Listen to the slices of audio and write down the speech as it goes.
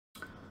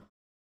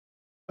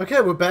Okay,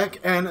 we're back,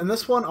 and in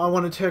this one I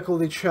want to tackle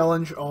the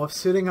challenge of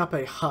setting up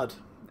a HUD.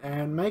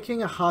 And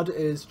making a HUD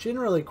is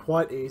generally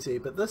quite easy,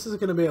 but this is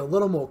going to be a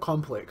little more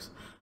complex.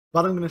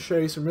 But I'm going to show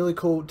you some really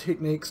cool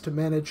techniques to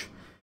manage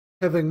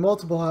having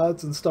multiple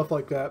HUDs and stuff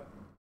like that.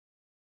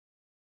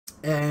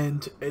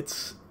 And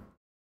it's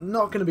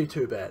not going to be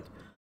too bad.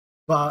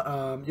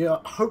 But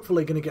you're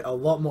hopefully going to get a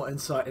lot more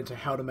insight into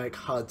how to make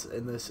HUDs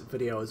in this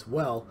video as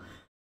well.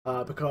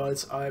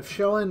 Because I've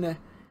shown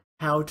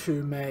how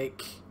to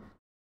make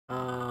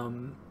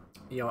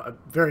a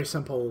very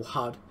simple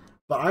HUD,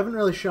 but I haven't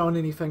really shown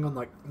anything on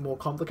like more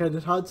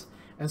complicated HUDs,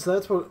 and so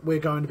that's what we're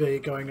going to be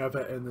going over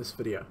in this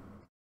video.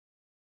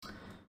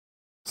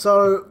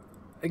 So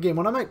again,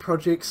 when I make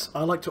projects,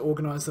 I like to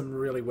organize them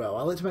really well.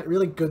 I like to make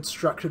really good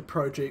structured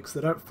projects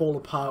that don't fall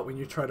apart when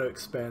you try to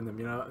expand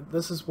them.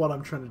 This is what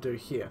I'm trying to do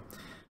here.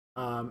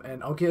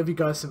 And I'll give you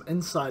guys some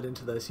insight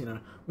into this.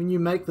 When you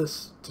make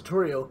this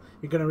tutorial,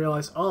 you're going to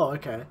realize, oh,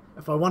 okay,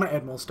 if I want to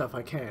add more stuff,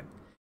 I can.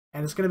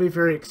 And it's going to be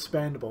very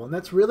expandable, and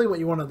that's really what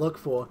you want to look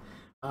for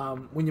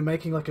when you're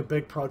making like a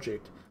big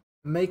project.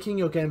 Making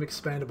your game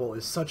expandable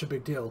is such a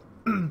big deal.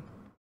 And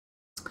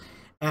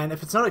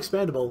if it's not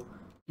expandable,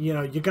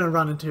 you're going to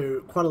run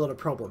into quite a lot of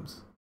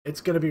problems. It's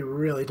going to be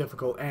really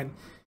difficult, and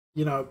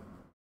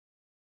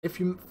if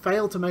you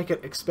fail to make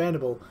it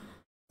expandable,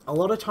 a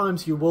lot of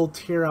times you will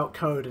tear out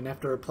code and have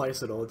to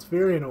replace it all. It's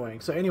very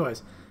annoying. So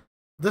anyways,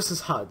 this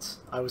is HUDs.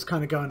 I was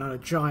kind of going on a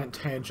giant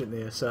tangent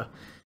there, so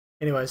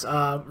anyways,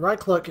 right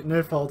click,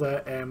 new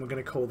folder, and we're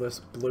going to call this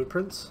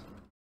blueprints.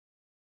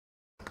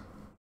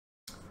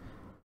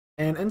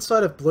 And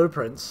inside of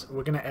blueprints,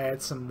 we're going to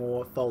add some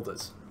more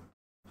folders.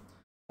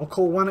 I'll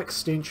call one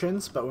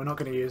extensions, but we're not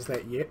going to use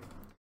that yet.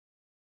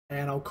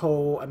 And I'll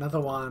call another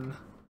one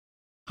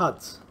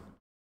HUDs.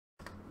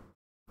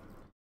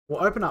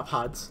 We'll open up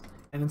HUDs,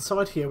 and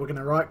inside here we're going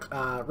to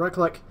right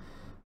click,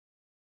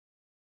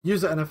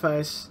 user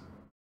interface,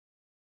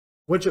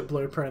 widget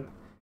blueprint.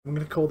 I'm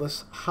going to call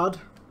this HUD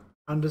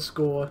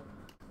underscore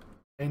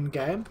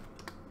in-game.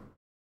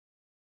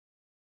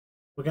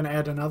 We're going to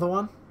add another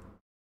one,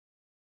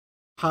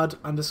 HUD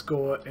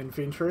underscore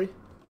inventory,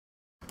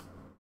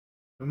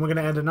 and we're going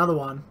to add another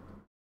one,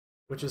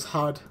 which is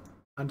HUD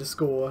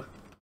underscore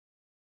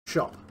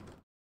shop.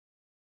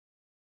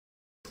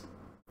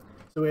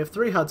 So we have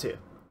 3 HUDs here.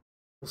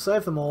 We'll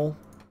save them all,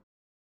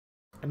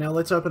 and now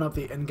let's open up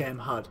the in-game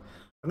HUD.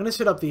 I'm going to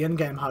set up the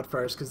in-game HUD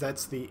first because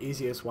that's the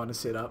easiest one to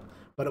set up,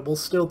 but it will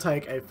still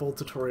take a full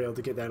tutorial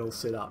to get that all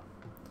set up.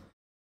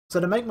 So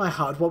to make my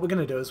HUD, what we're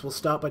going to do is we'll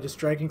start by just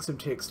dragging some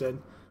text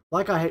in.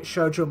 Like I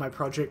showed you in my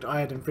project,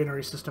 I had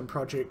Inventory System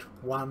Project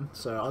 1,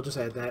 so I'll just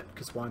add that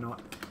because why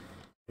not?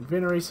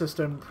 Inventory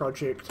System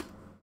Project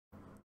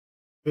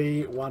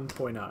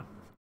v1.0.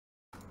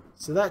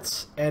 So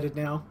that's added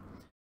now.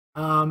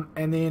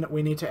 And then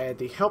we need to add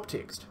the help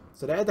text.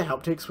 So to add the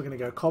help text, we're going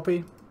to go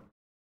copy,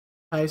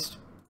 paste,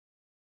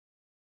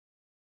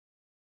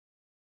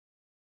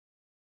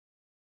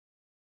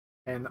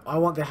 and I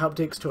want the help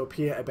text to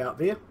appear about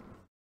there.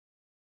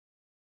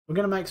 We're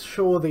going to make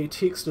sure the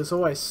text is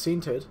always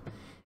centered,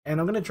 and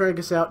I'm going to drag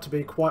this out to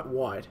be quite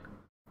wide.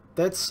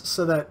 That's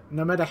so that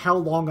no matter how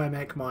long I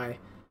make my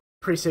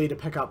pre-C to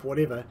pick up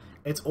whatever,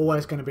 it's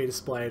always going to be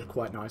displayed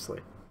quite nicely.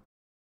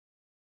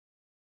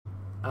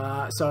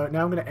 So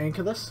now I'm going to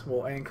anchor this.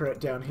 We'll anchor it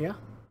down here.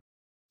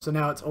 So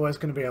now it's always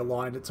going to be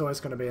aligned, it's always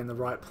going to be in the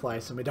right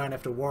place, and we don't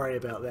have to worry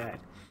about that.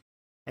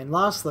 And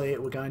lastly,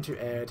 we're going to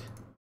add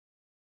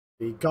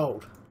the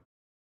gold.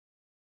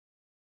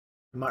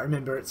 You might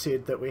remember it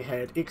said that we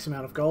had X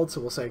amount of gold,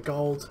 so we'll say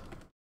gold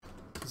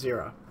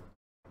 0.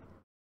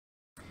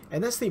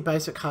 And that's the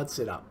basic HUD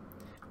setup.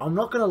 I'm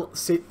not going to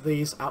set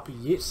these up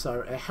yet,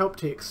 so our help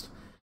text,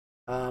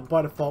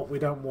 by default we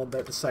don't want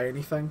that to say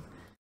anything.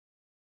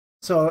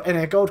 So, and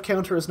our gold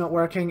counter is not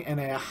working, and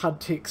our HUD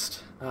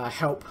text,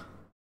 help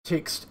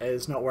text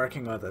is not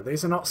working either.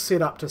 These are not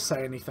set up to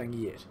say anything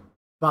yet.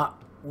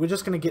 But we're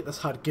just going to get this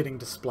HUD getting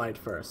displayed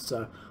first.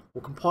 So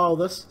we'll compile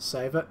this,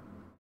 save it.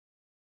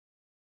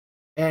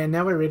 And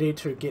now we're ready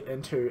to get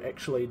into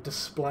actually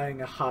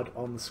displaying a HUD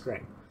on the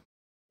screen.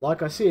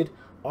 Like I said,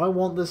 I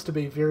want this to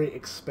be very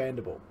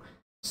expandable.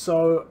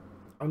 So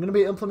I'm going to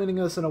be implementing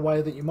this in a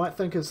way that you might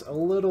think is a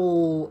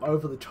little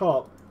over the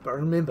top, but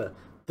remember,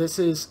 this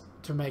is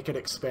to make it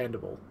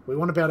expandable. We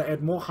want to be able to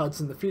add more HUDs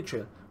in the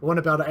future. We want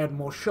to be able to add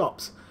more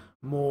shops,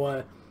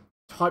 more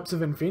types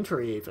of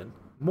inventory even,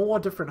 more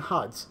different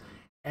HUDs,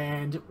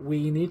 and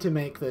we need to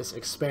make this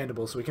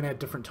expandable so we can add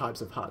different types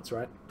of HUDs,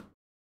 right?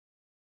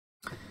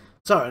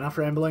 So, enough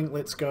rambling,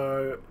 let's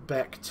go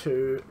back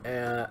to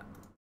our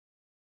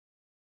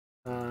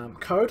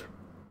code,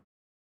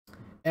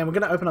 and we're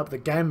going to open up the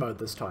game mode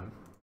this time.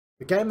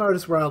 The game mode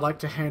is where I like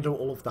to handle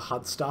all of the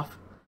HUD stuff,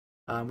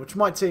 which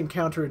might seem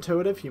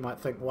counterintuitive. You might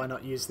think, why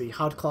not use the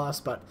HUD class,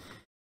 but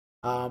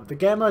the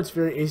game mode is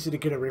very easy to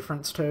get a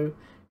reference to,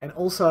 and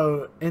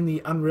also in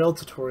the Unreal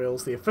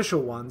tutorials, the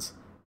official ones,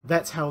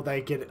 that's how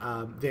they get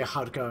their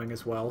HUD going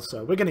as well,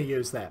 so we're going to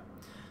use that.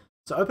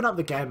 So open up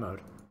the game mode.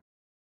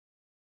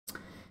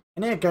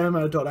 in our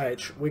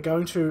gomo.h, we're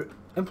going to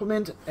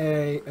implement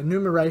a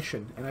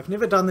enumeration, and I've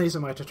never done these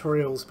in my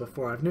tutorials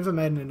before. I've never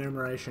made an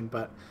enumeration,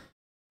 but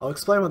I'll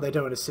explain what they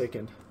do in a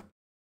second.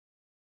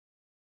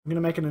 I'm going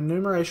to make an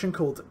enumeration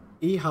called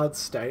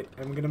ehud_state,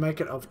 and we're going to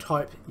make it of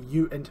type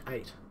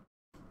uint8,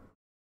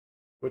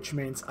 which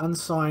means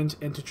unsigned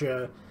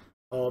integer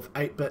of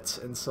 8 bits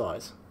in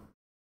size.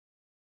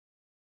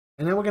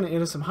 And then we're going to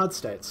enter some HUD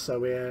states. So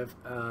we have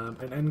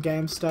an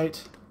in-game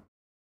state,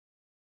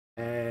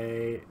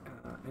 a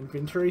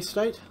inventory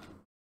state,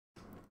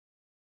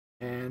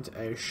 and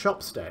a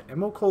shop state.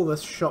 And we'll call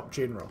this shop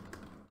general.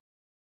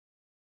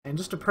 And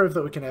just to prove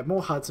that we can add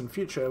more HUDs in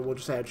future, we'll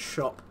just add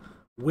shop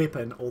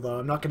weapon, although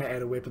I'm not going to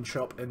add a weapon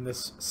shop in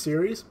this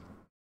series.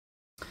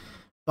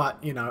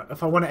 But, you know,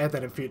 if I want to add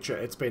that in future,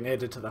 it's been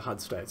added to the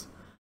HUD states.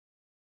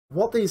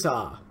 What these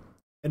are,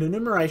 an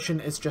enumeration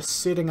is just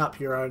setting up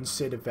your own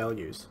set of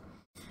values.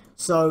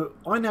 So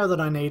I know that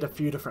I need a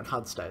few different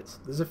HUD states.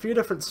 There's a few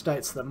different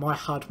states that my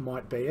HUD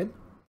might be in.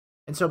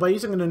 And so by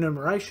using an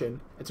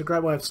enumeration, it's a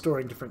great way of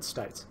storing different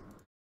states.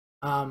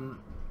 Enums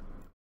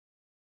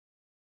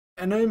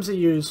are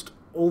used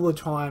all the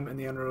time in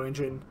the Unreal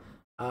Engine.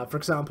 For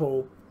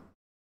example,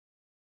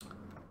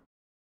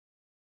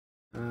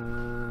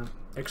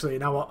 actually, you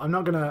know what, I'm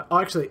not going to,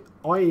 actually,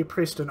 IE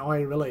pressed and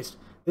IE released,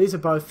 these are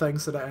both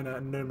things that are in an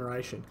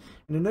enumeration.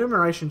 An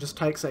enumeration just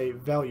takes a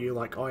value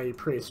like IE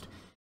pressed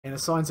and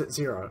assigns it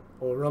 0,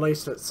 or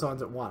released it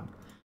assigns it 1.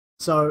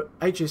 So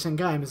HS in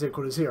game is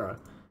equal to 0,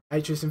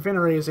 HS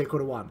inventory is equal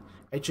to 1,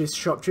 HS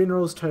shop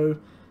general is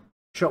 2,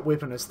 shop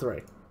weapon is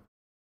 3.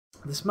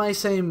 This may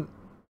seem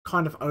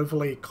kind of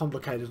overly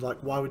complicated, like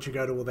why would you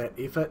go to all that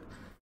effort?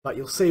 But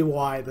you'll see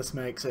why this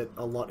makes it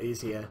a lot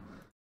easier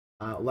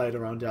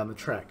later on down the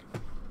track.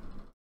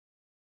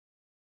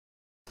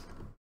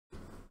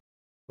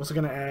 Also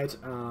going to add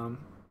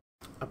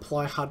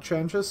apply HUD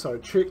changes, so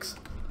checks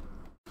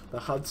the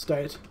HUD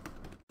state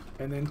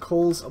and then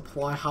calls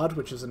apply HUD,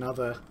 which is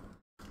another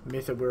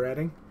method we're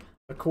adding,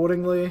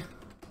 accordingly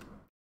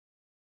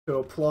to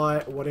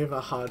apply whatever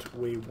HUD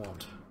we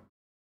want.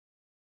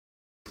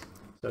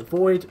 So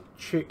void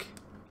check,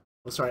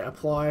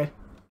 apply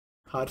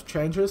HUD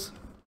changes.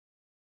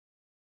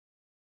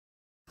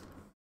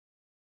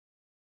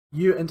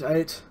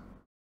 uint8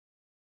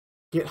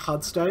 get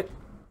HUD state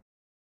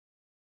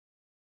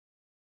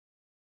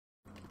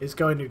is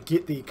going to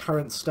get the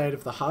current state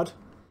of the HUD,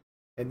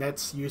 and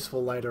that's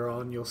useful later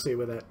on. You'll see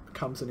where that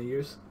comes into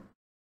use.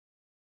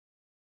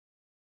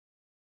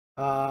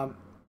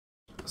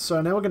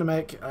 So now we're going to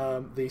make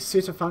the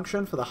setter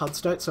function for the HUD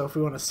state. So if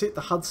we want to set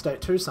the HUD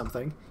state to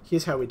something,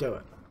 here's how we do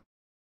it.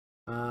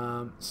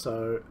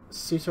 So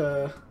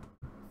setter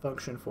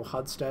function for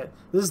HUD state.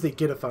 This is the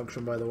getter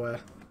function, by the way.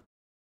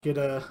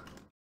 Getter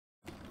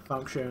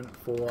function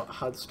for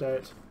HUD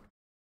state,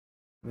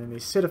 and then the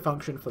setter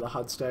function for the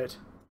HUD state.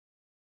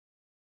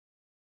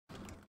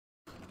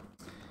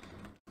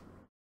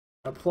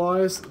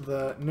 Applies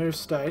the new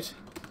state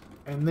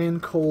and then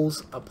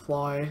calls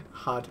apply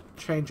HUD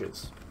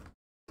changes.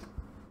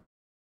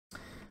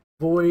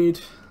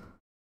 Void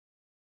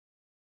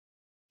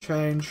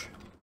change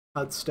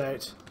HUD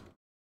state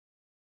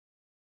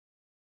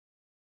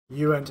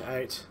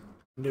uint8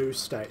 new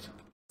state.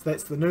 So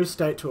that's the new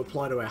state to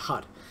apply to our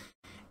HUD.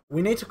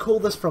 We need to call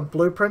this from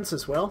blueprints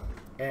as well,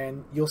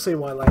 and you'll see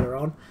why later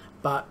on,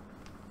 but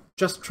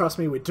just trust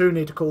me, we do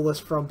need to call this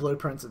from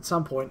blueprints at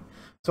some point.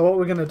 So what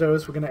we're going to do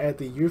is we're going to add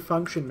the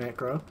ufunction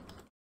macro,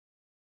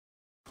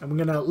 and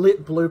we're going to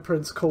let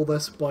blueprints call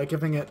this by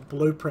giving it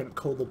blueprint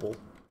callable.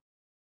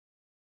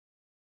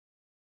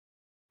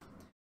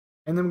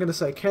 And then I'm going to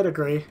say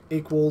category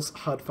equals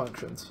HUD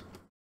functions.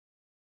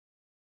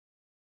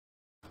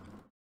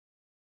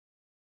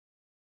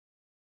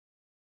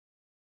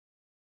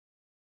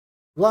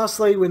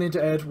 Lastly, we need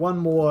to add one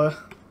more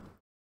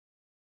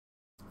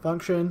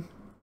function.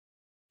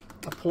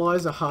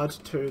 Applies a HUD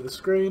to the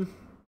screen.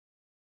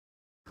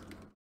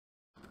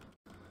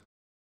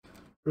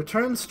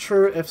 Returns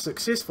true if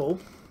successful.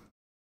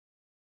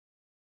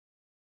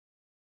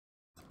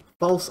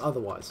 False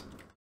otherwise.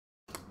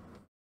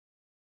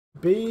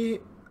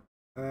 Bool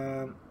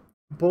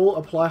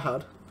apply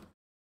HUD.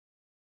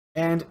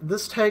 And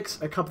this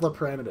takes a couple of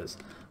parameters.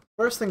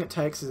 First thing it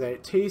takes is a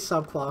T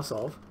subclass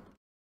of.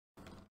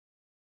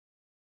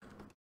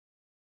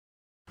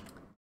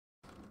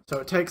 So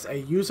it takes a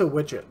user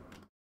widget.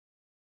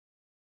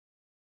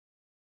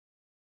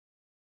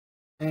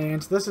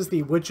 And this is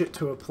the widget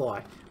to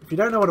apply. If you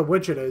don't know what a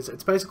widget is,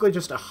 it's basically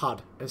just a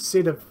HUD, a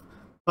set of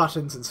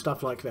buttons and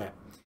stuff like that.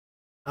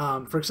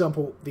 For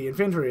example, the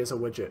inventory is a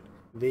widget.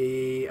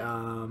 The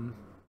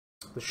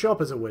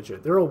shop is a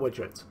widget. They're all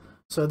widgets.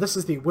 So this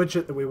is the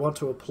widget that we want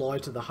to apply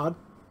to the HUD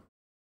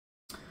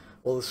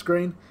or the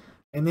screen.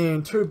 And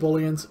then two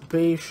booleans,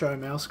 b show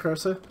mouse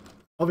cursor.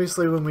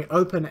 Obviously, when we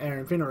open our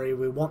inventory,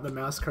 we want the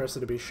mouse cursor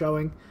to be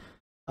showing.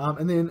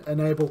 And then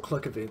enable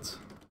click events.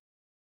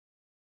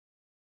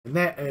 And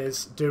that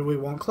is, do we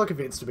want click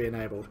events to be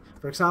enabled?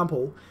 For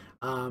example,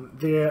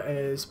 there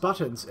is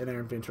buttons in our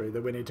inventory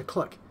that we need to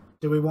click.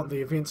 Do we want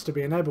the events to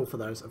be enabled for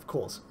those? Of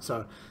course.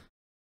 So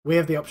we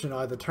have the option to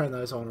either turn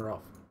those on or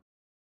off.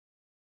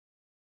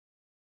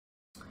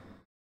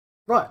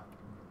 Right.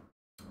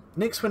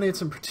 Next we need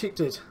some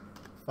protected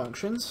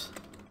functions.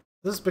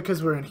 This is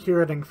because we're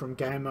inheriting from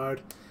game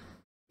mode.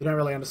 You don't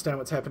really understand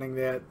what's happening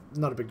there.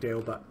 Not a big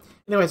deal, but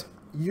anyways,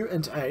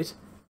 uint8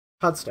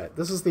 HUD state.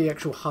 This is the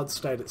actual HUD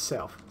state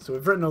itself. So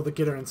we've written all the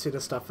getter and setter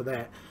stuff for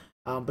that.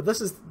 But this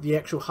is the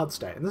actual HUD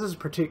state, and this is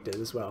protected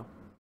as well.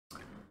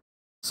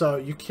 So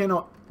you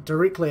cannot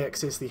directly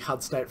access the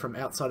HUD state from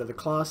outside of the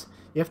class.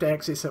 You have to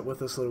access it with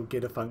this little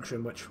getter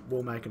function, which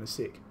we'll make in a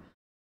sec.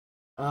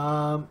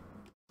 So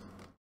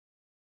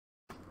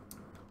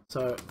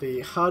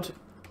the HUD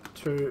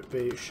to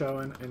be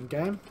shown in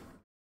game.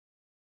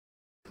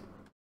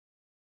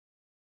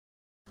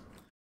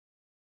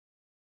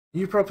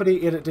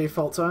 uProperty edit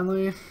defaults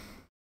only,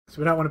 so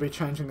we don't want to be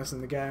changing this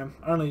in the game.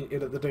 Only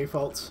edit the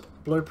defaults.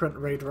 Blueprint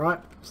read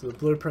write, so the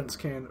blueprints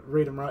can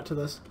read and write to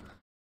this.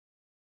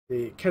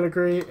 The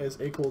category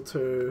is equal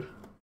to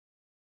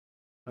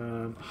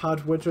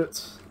HUD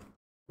widgets,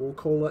 we'll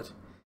call it.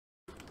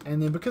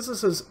 And then because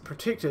this is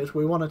protected,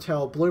 we want to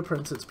tell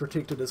blueprints it's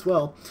protected as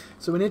well.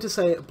 So we need to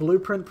say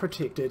blueprint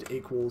protected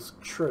equals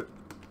true.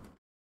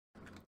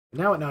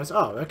 Now it knows,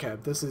 oh, okay,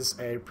 this is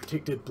a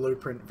protected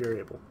blueprint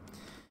variable.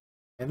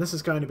 And this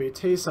is going to be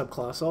T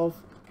subclass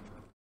of,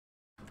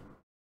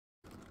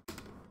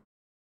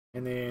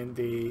 and then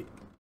the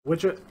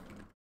widget,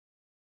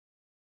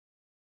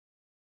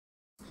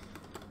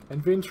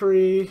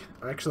 inventory,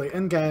 or actually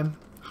in-game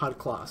HUD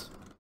class.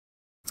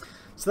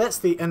 So that's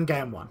the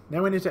in-game one.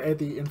 Now we need to add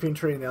the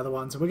inventory and the other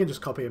ones, and we can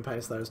just copy and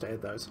paste those to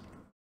add those.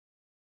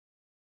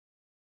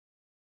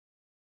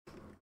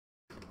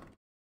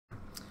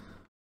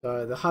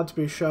 So the HUD to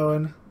be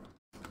shown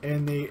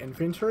in the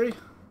inventory.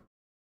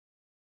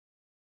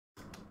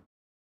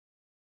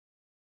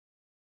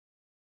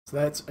 So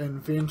that's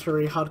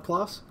inventory HUD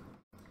class.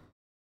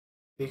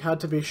 The HUD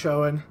to be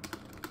shown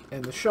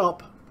in the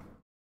shop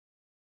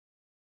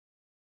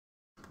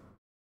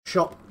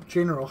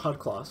general HUD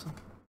class.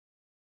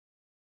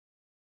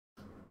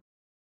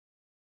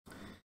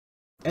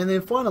 And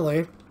then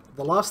finally,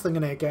 the last thing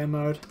in our game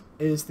mode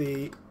is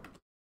the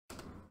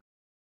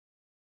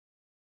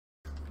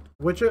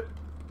widget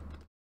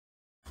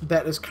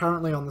that is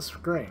currently on the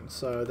screen.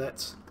 So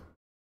that's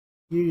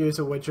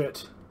user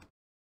widget,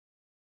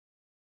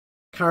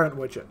 current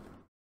widget.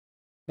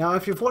 Now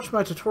if you've watched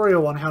my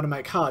tutorial on how to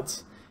make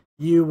HUDs,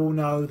 you will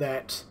know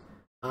that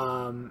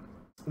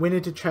we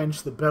need to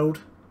change the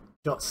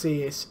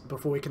build.cs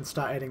before we can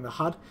start adding the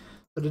HUD.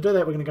 So to do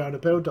that, we're going to go into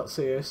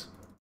build.cs.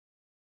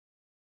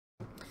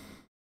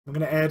 We're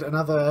going to add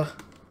another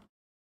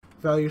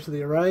value to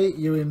the array,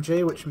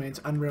 UMG, which means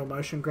Unreal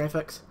Motion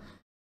Graphics.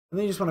 And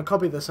then you just want to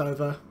copy this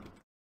over.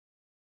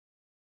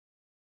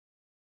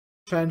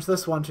 Change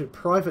this one to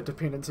private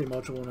dependency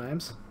module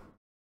names.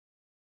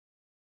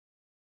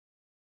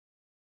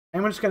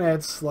 And we're just going to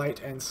add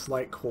Slate and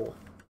Slate Core.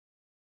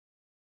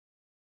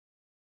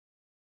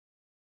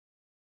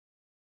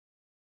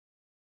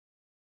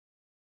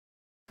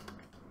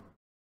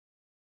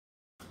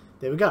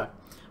 There we go.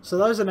 So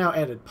those are now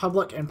added,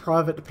 public and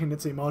private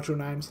dependency module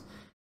names.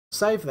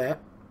 Save that,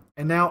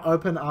 and now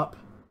open up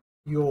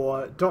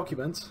your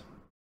documents.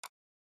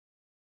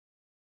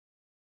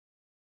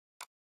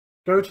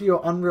 Go to your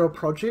Unreal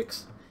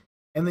projects,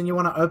 and then you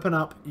want to open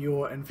up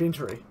your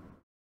inventory.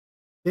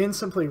 Then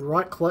simply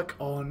right click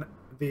on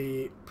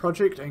the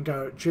project and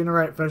go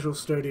Generate Visual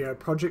Studio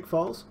Project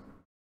Files.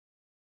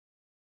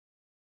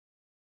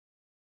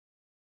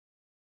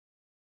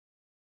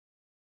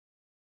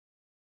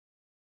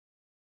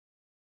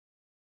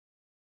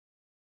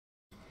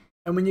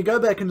 And when you go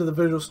back into the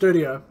Visual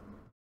Studio,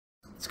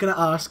 it's going to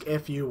ask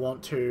if you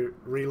want to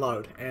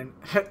reload, and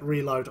hit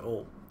reload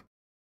all.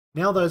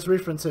 Now those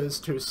references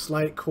to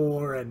Slate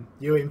Core and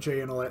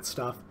UMG and all that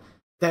stuff,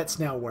 that's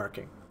now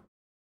working.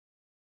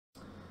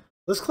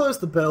 Let's close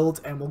the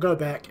build and we'll go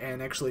back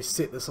and actually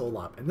set this all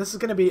up. And this is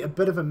going to be a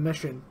bit of a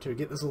mission to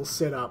get this all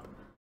set up,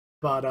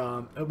 but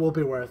it will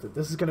be worth it.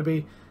 This is going to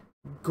be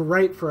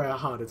great for our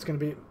HUD. It's going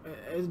to be,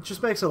 it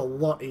just makes it a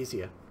lot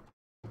easier.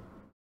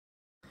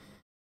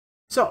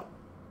 So,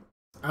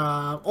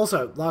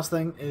 also, last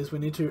thing is we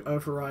need to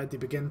override the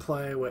begin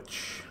play,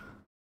 which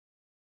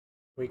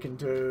we can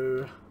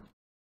do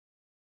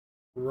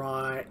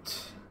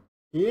right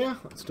here.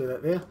 Let's do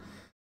that there.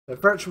 So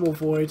virtual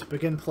void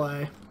begin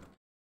play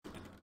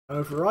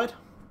override.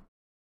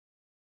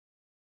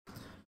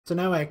 So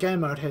now our game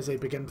mode has a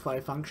begin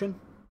play function.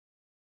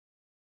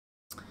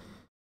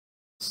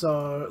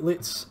 So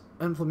let's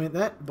implement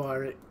that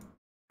by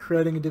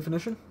creating a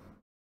definition.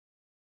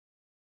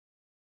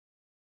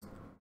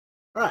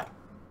 Right.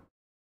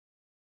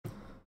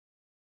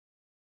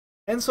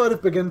 Inside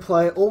of begin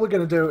play, all we're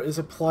going to do is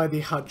apply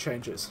the HUD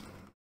changes.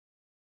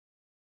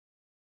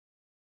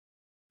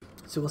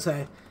 So we'll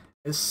say,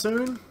 as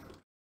soon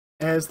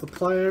as the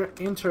player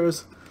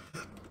enters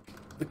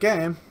the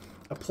game,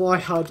 apply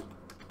HUD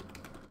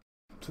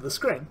to the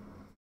screen.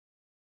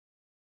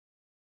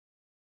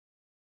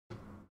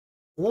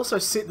 We'll also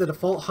set the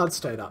default HUD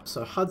state up.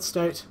 So HUD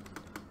state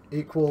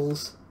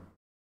equals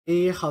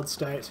HUD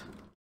state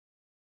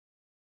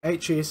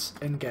HS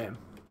in-game.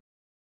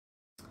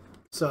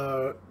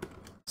 So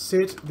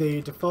set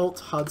the default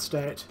HUD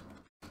state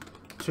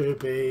to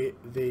be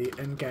the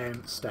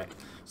in-game state.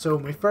 So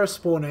when we first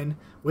spawn in,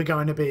 we're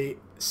going to be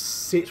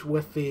set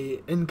with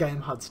the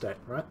in-game HUD state,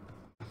 right?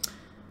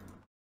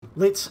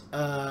 Let's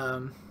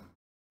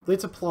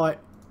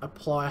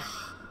apply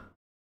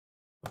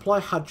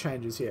HUD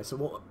changes here.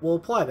 So we'll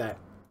apply that.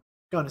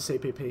 Go into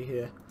CPP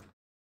here,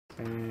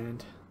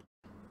 and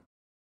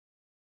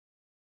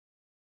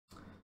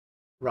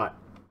right.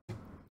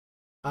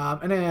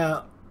 In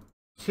our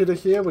header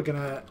here, we're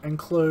gonna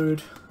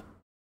include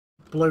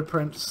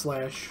blueprint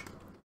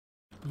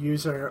 /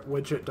 user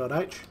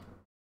widget.h,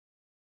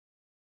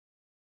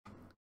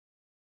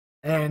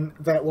 and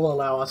that will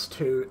allow us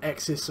to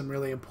access some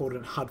really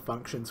important HUD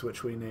functions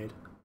which we need.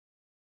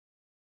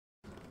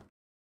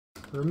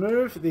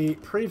 Remove the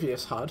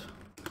previous HUD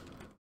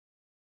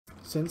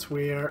since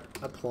we're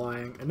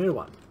applying a new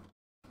one.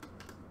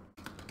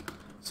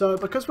 So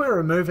because we're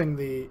removing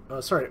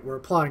we're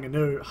applying a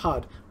new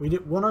HUD, we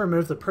want to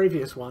remove the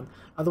previous one,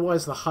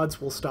 otherwise the HUDs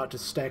will start to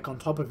stack on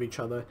top of each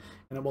other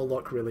and it will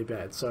look really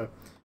bad. So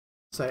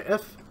say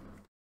if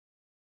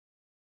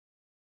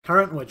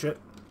current widget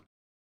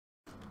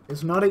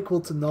is not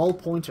equal to null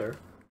pointer,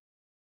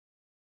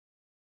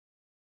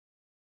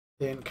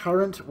 then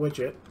current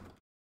widget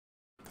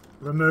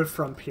remove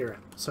from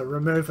parent. So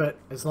remove it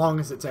as long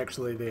as it's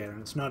actually there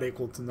and it's not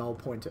equal to null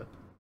pointer.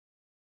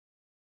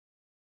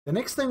 The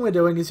next thing we're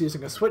doing is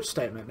using a switch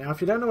statement. Now,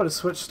 if you don't know what a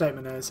switch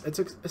statement is, it's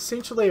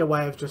essentially a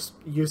way of just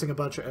using a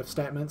bunch of if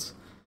statements.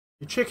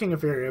 You're checking a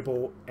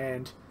variable,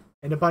 and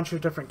in a bunch of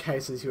different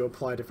cases, you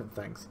apply different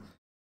things.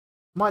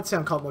 Might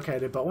sound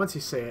complicated, but once you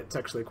see it, it's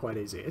actually quite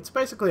easy. It's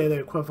basically the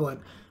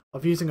equivalent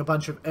of using a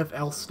bunch of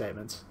if-else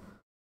statements.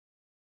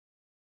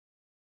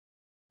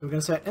 We're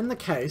going to say, in the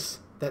case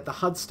that the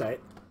HUD state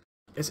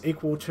is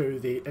equal to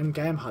the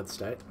in-game HUD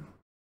state,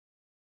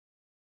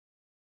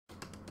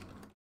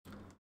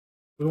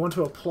 we want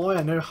to apply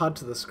a new HUD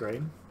to the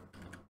screen,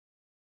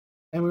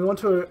 and we want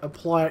to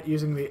apply it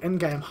using the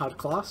in-game HUD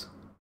class,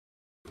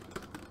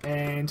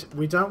 and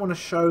we don't want to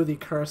show the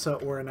cursor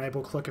or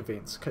enable click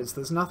events because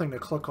there's nothing to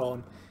click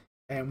on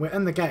and we're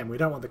in the game. We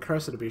don't want the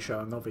cursor to be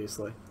showing,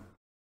 obviously.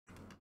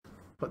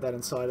 Put that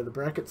inside of the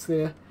brackets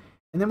there,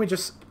 and then we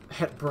just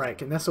hit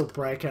break, and this will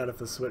break out of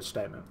the switch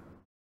statement.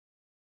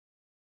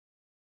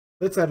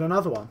 Let's add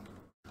another one.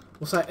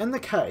 We'll say in the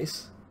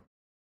case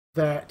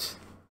that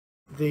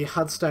the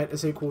HUD state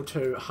is equal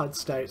to HUD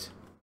state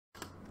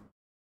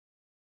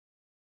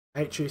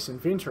HS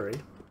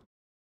inventory,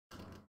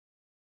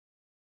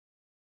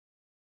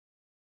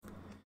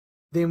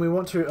 then we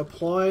want to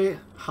apply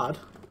HUD,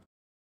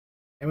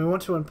 and we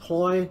want to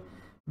apply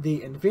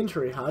the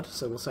inventory HUD,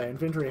 so we'll say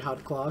inventory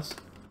HUD class,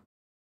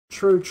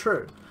 true,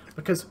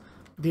 because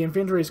the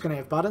inventory is going to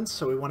have buttons,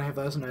 so we want to have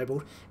those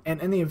enabled, and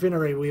in the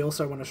inventory we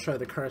also want to show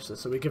the cursor,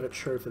 so we give it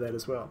true for that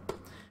as well.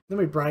 Then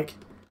we break.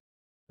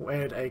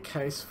 We'll add a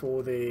case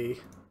for the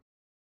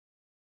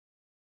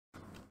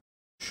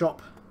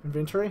shop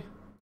inventory.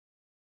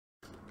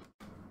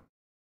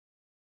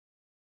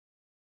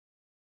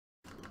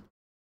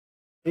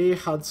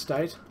 HUD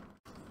state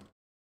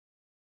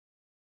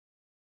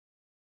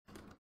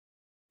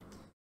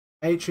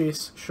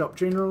HS shop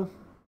general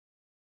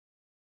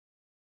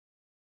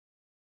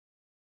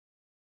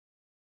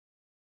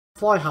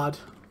apply HUD,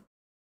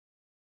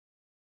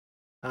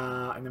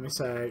 and then we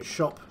say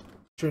shop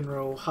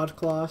general HUD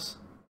class,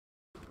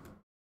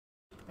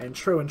 and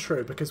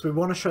true because we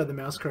want to show the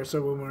mouse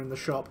cursor when we're in the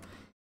shop,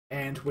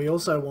 and we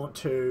also want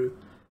to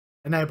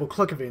enable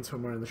click events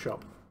when we're in the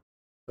shop.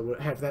 So we'll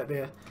have that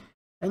there,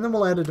 and then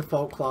we'll add a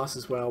default class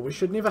as well. We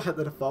should never hit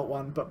the default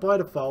one, but by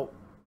default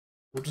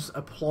we'll just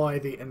apply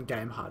the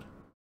in-game HUD.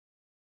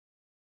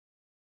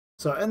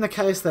 So in the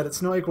case that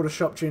it's not equal to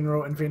shop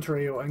general,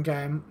 inventory, or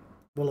in-game,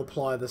 we'll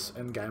apply this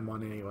in-game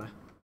one anyway.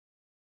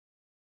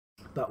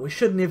 But we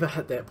should never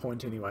hit that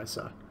point anyway,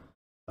 so.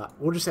 But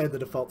we'll just add the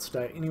default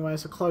state anyway,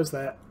 so close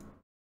that.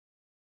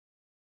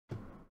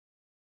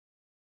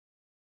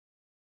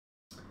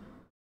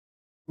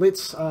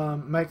 Let's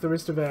make the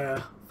rest of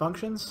our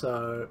functions.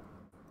 So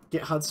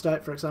get HUD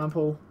state, for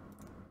example.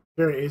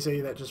 Very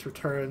easy, that just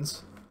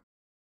returns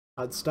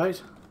HUD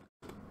state.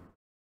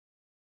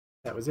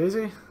 That was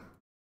easy.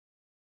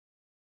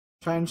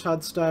 Change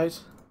HUD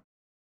state.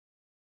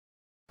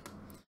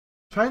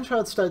 Change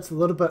HUD state's a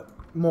little bit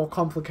more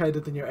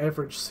complicated than your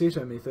average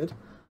setter method.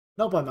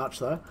 Not by much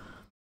though.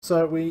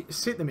 So we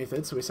set the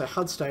method, so we say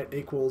HUD state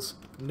equals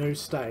new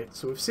state.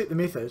 So we've set the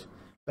method,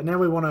 but now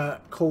we want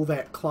to call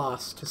that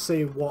class to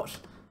see what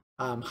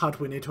HUD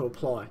we need to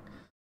apply.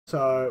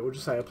 So we'll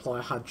just say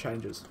apply HUD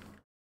changes.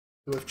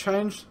 So we've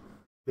changed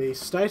the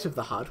state of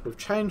the HUD, we've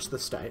changed the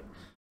state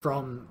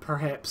from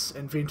perhaps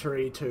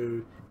inventory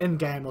to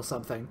in-game or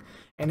something,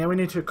 and now we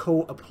need to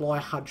call apply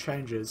HUD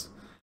changes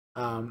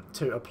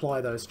to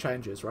apply those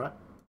changes, right?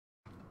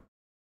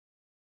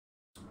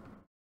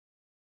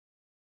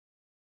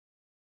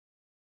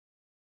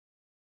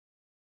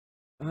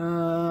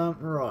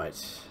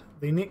 Right.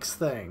 The next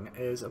thing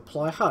is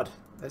apply HUD.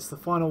 That's the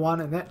final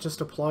one, and that just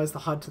applies the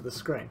HUD to the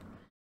screen.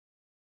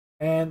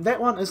 And that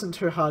one isn't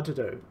too hard to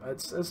do.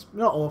 It's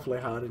not awfully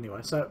hard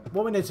anyway. So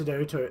what we need to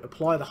do to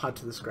apply the HUD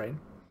to the screen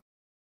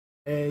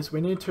is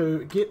we need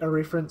to get a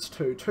reference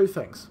to two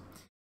things.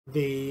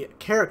 The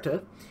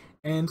character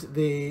and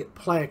the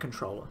player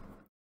controller.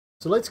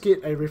 So let's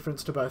get a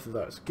reference to both of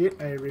those.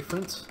 Get a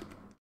reference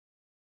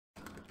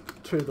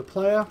to the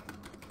player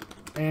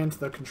and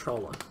the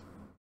controller.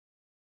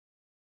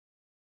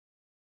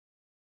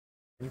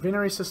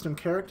 Inventory system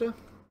character.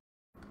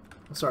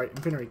 Sorry,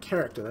 inventory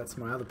character, that's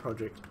my other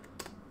project.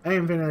 A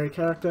inventory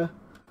character.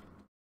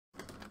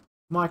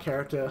 My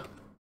character.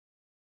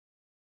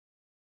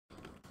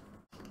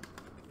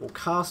 We'll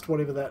cast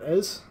whatever that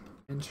is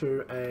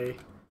into a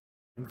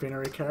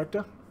inventory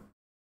character.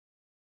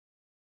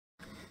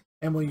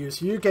 And we'll use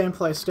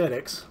uGameplay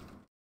statics.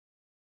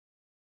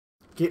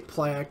 Get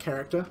player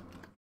character.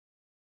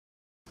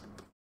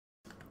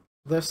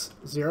 This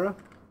 0.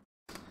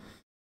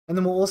 And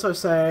then we'll also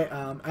say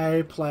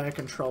a player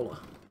controller.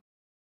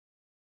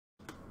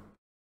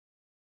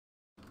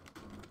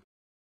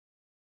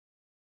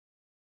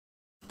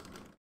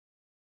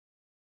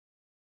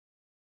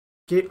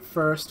 Get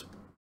first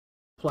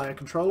player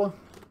controller.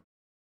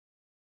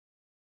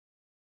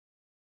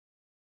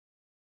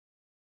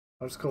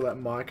 I'll just call that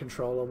my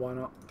controller, why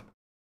not?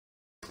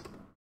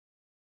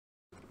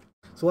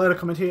 So later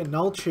comment here,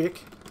 null check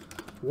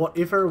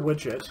whatever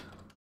widget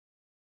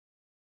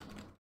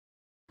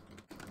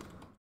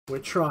we're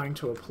trying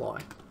to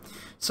apply.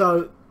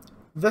 So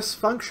this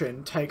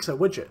function takes a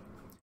widget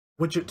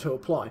to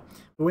apply.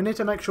 But we need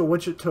to make sure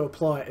widget to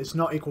apply is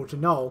not equal to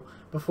null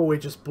before we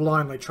just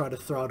blindly try to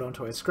throw it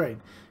onto our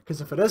screen.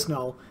 Because if it is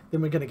null,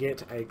 then we're going to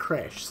get a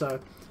crash. So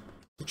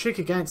to check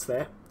against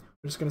that,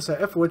 we're just going to say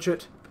if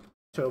widget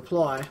to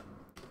apply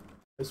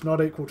is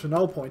not equal to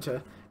null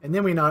pointer, and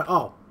then we know,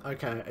 oh,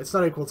 okay, it's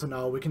not equal to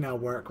null, we can now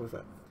work with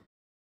it.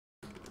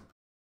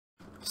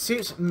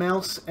 Set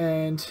mouse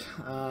and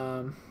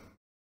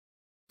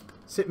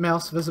set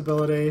mouse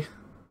visibility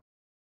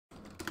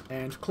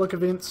and click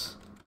events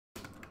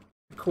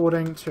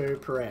according to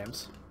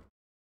params.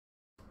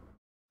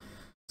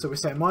 So we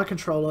say my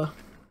controller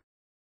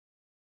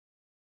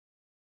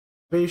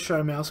b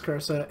show mouse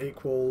cursor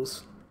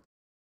equals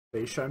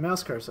b show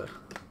mouse cursor.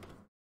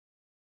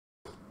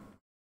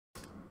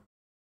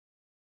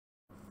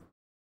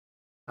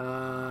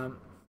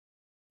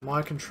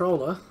 My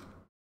controller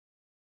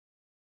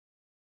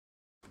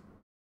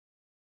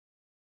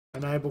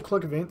enable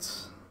click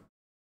events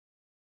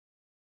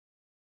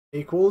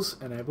equals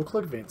enable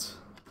click events.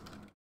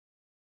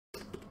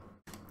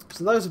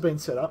 So those have been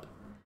set up,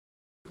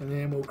 and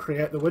then we'll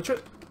create the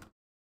widget.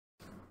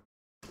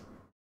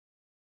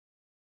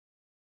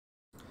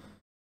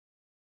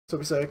 So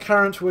we say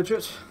current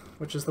widget,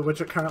 which is the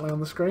widget currently on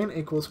the screen,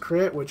 equals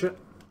create widget.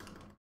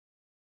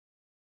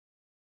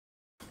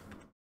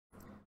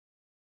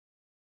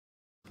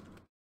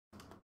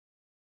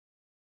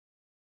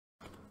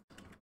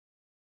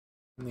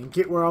 And then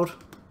get world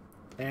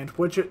and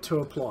widget to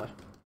apply.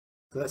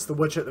 So that's the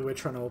widget that we're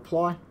trying to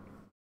apply.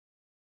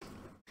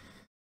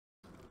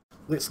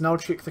 Let's null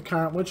check the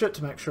current widget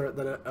to make sure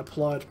that it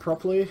applied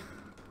properly.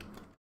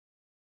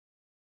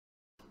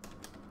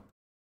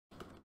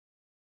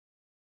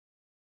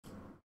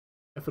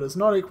 If it is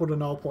not equal to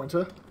null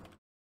pointer,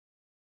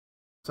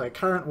 say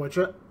current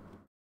widget,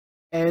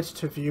 add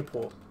to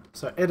viewport.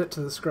 So add it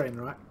to the screen,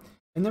 right?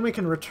 And then we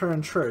can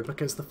return true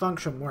because the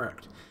function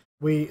worked.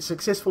 We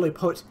successfully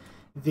put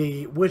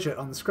the widget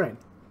on the screen.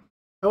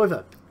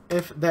 However,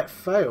 if that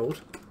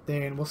failed,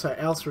 then we'll say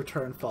else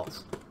return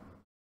false.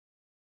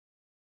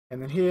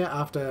 And then here,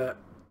 after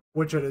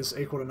widget is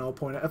equal to null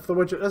pointer, if the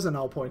widget is a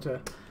null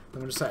pointer,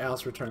 then we'll just say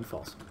else return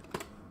false.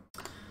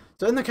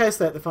 So in the case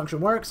that the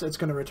function works, it's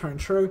going to return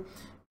true,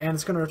 and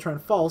it's going to return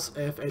false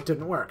if it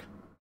didn't work.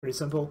 Pretty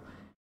simple.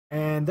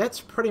 And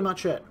that's pretty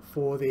much it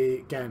for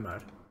the game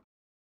mode.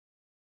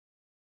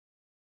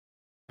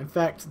 In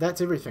fact,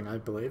 that's everything, I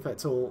believe.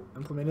 That's all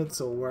implemented,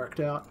 it's all worked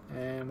out,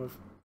 and we've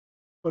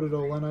put it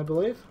all in, I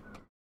believe.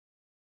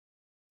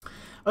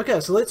 Okay,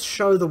 so let's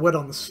show the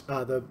widget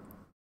on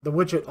the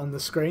widget on the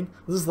screen.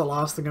 This is the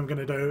last thing I'm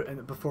going to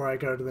do before I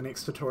go to the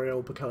next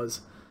tutorial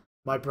because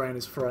my brain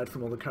is fried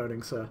from all the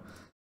coding. So,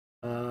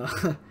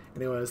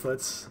 anyways,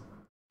 let's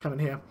come in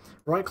here.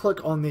 Right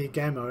click on the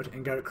game mode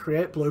and go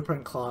create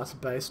blueprint class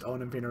based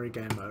on inventory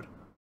game mode.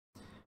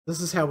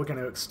 This is how we're going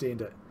to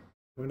extend it.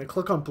 We're going to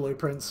click on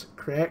blueprints,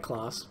 create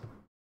class,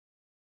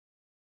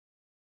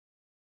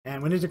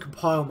 and we need to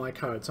compile my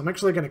code. So I'm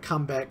actually going to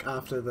come back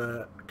after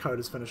the code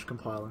is finished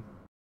compiling.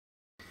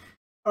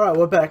 Alright,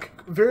 we're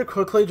back. Very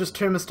quickly, just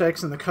two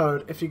mistakes in the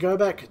code. If you go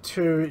back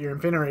to your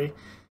inventory,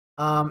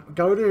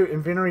 go to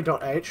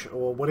inventory.h,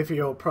 or whatever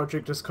your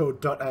project is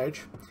called,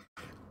 .h,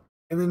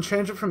 and then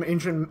change it from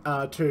engine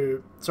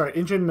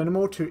engine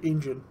minimal to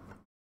engine.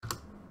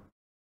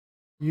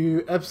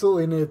 You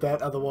absolutely need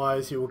that,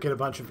 otherwise you will get a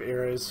bunch of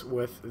errors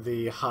with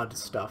the HUD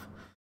stuff.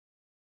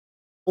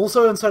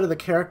 Also, inside of the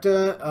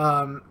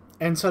character,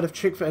 inside of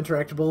check for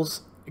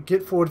interactables,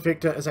 get forward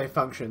vector is a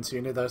function, so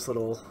you need those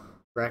little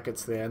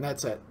brackets there, and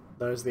that's it.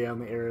 Those are the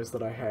only errors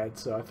that I had,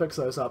 so I fixed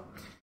those up,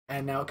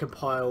 and now it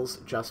compiles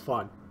just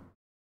fine.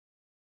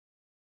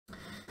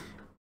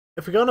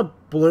 If we go into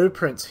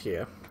blueprints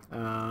here,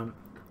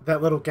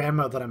 that little game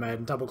mode that I made,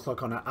 and double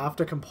click on it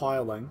after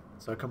compiling,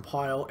 so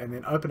compile and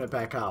then open it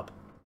back up.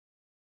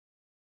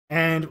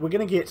 And we're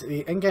going to get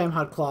the in-game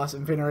HUD class,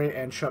 inventory,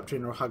 and shop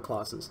general HUD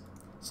classes.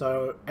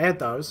 So add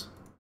those.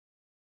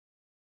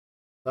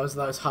 Those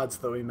are those HUDs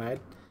that we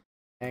made.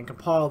 And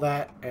compile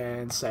that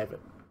and save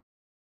it.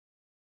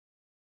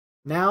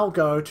 Now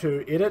go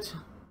to Edit,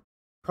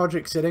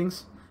 Project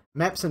Settings,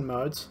 Maps and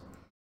Modes.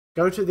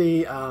 Go to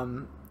the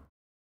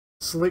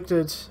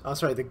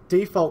the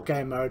default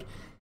game mode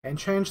and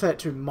change that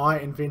to My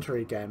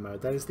Inventory game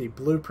mode. That is the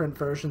blueprint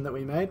version that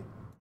we made.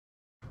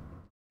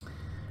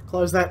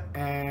 Close that,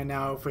 and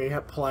now if we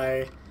hit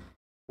play,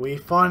 we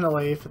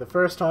finally, for the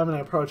first time in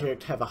our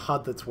project, have a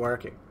HUD that's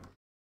working.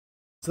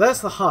 So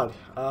that's the HUD.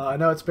 I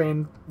know it's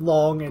been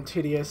long and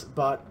tedious,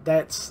 but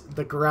that's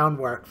the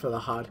groundwork for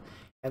the HUD.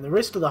 And the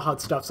rest of the HUD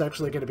stuff's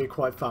actually going to be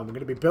quite fun. We're going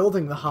to be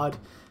building the HUD,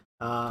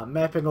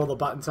 mapping all the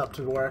buttons up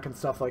to work and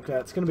stuff like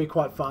that. It's going to be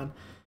quite fun.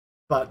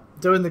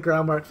 But doing the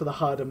groundwork for the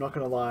HUD, I'm not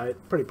going to lie,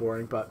 pretty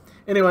boring. But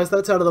anyways,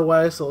 that's out of the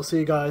way, so I'll see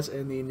you guys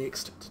in the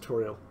next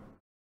tutorial.